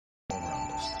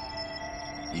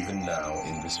Even now,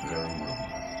 in this very room,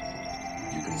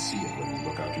 you can see it when you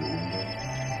look out your window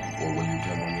or when you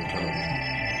turn on your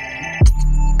television.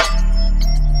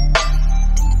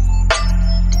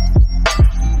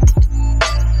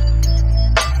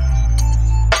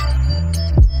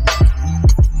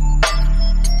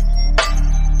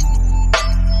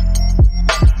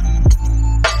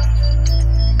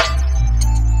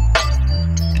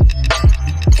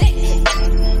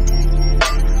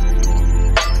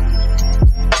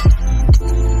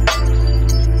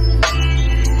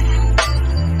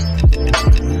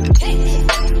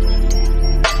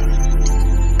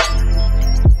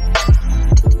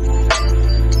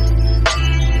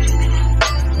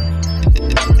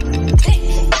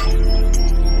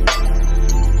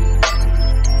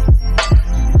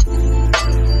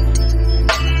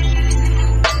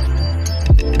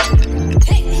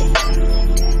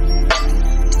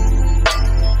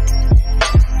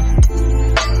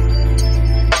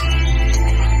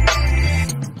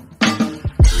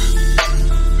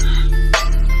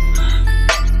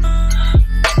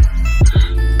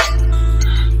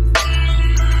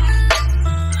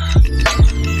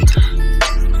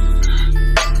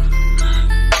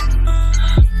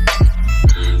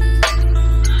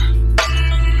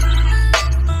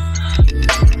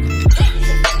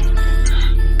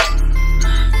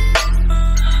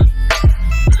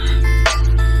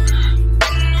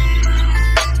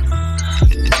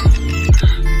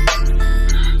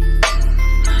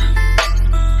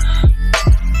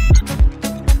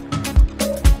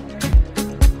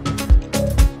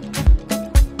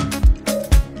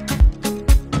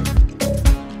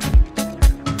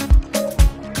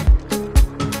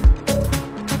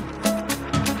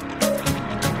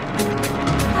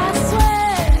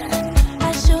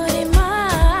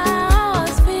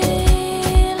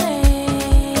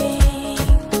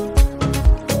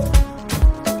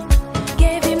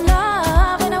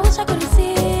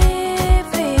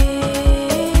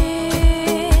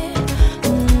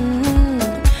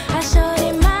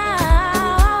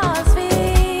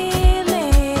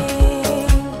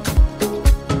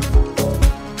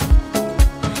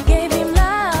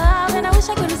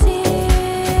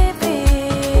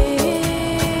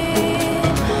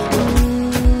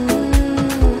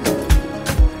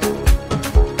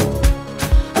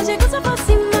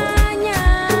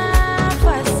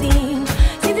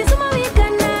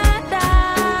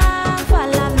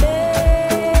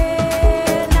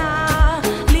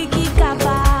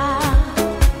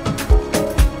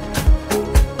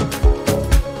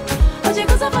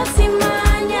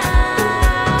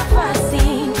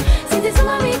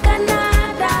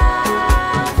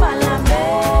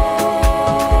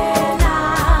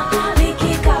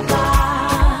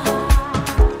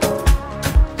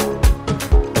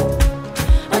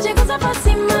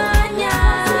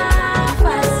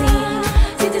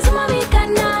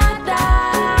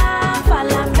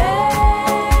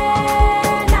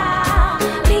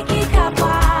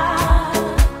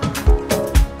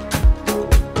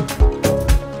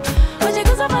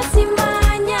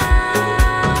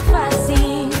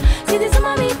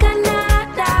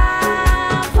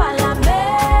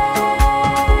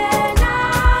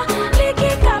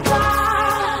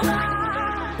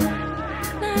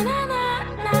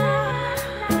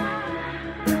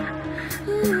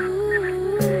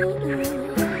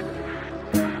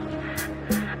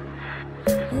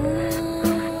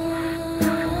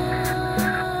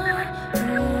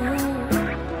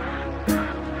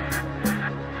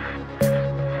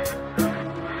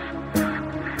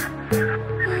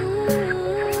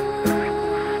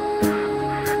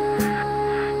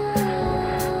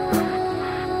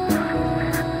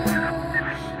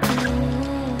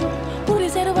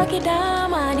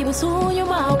 sonho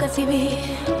mau kasih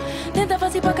tenta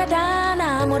fazer pra cada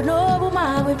amor novo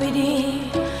mau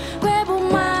pedir que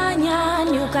bumanya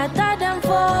nyuka tadam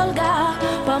folga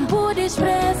pampu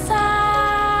expressar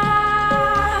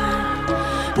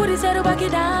por isso era baki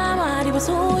dama de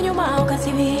sonho mau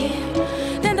kasih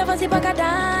tenta fazer pra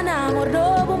cada amor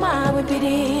novo mau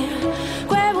pedir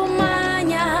que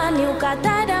bumanya nyuka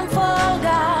tadam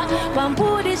folga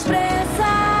pampu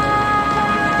expressar.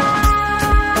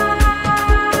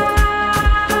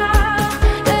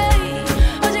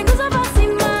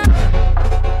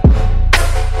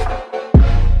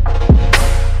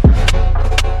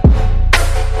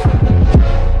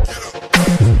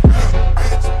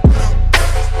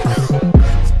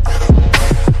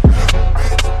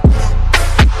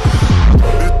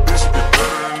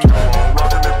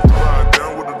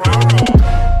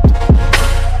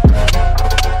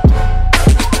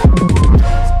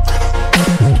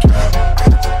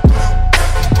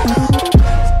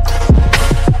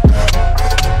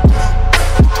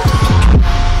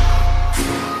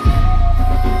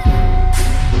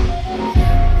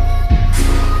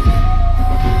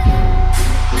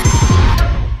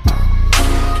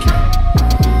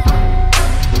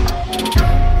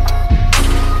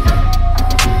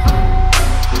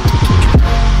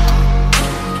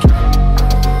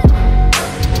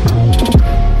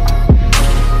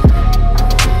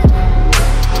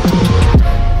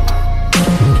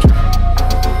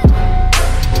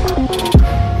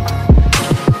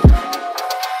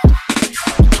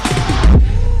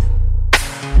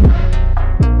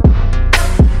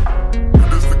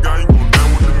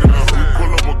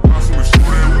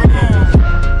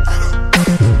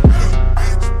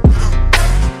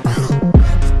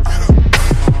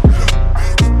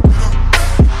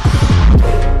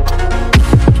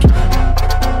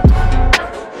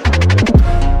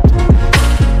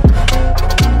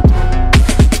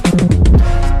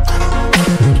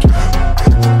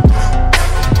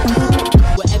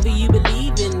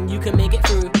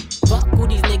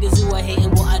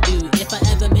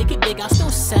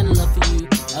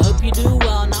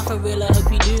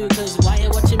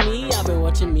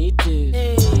 watching me do.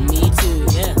 Me too,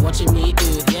 yeah, watching me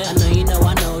do. Yeah,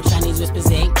 I know, Chinese whispers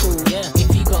ain't cool. Yeah,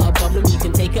 if you got a problem, you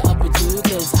can take it up with you.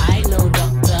 Cause I know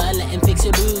doctor, let him fix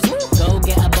your blues. Go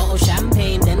get a bottle of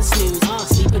champagne, then snooze.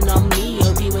 Sleeping on me,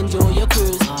 hope you enjoy your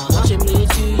cruise. Watching me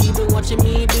too, you been watching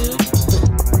me do.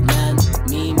 Man,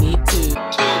 me too.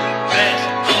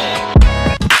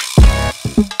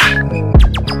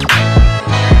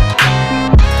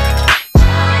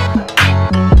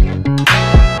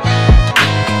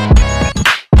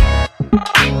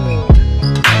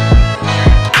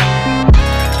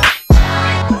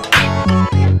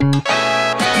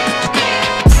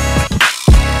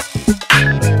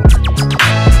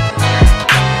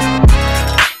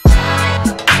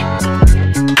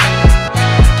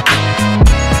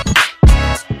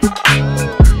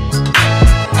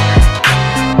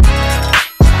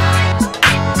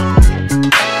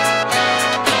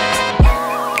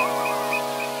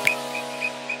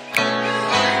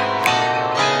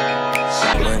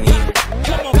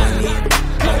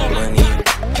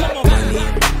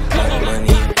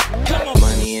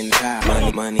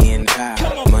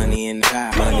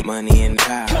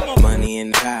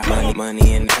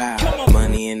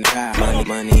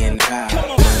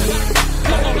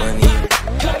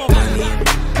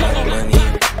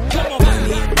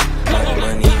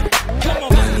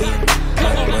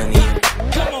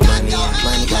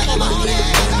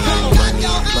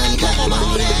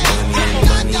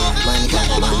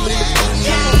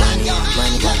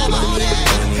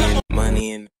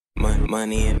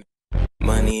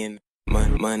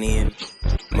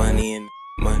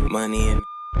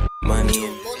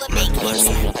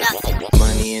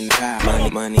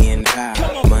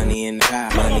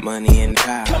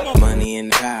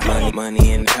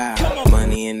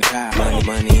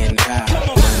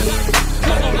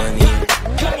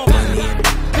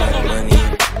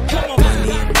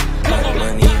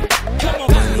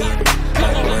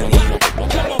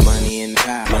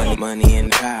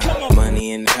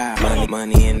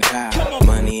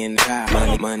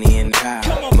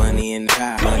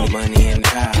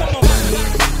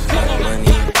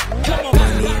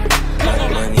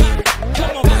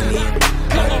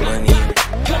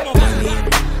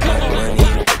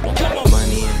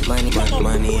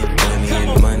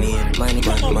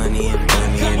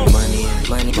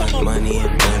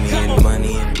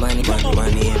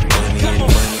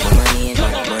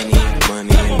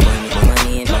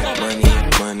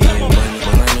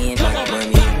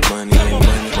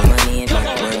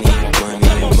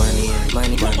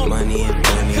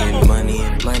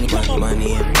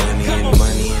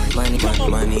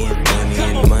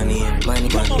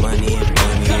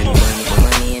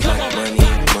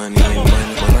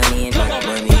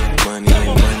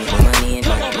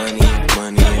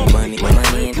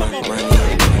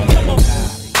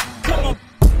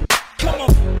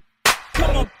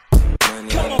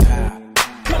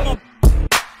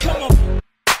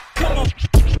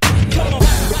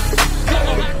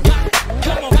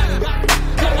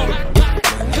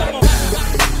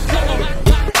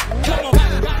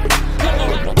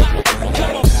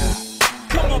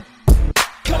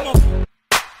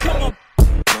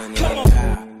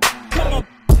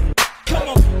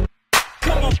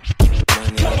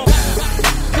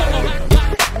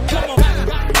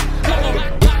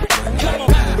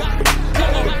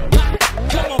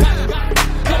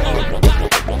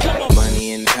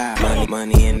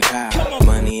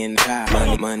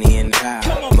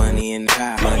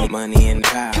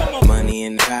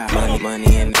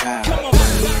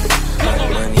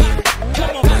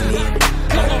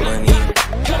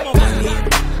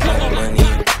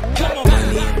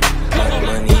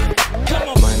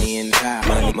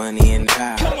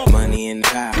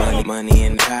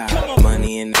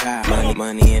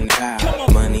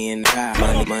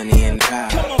 money and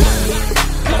time.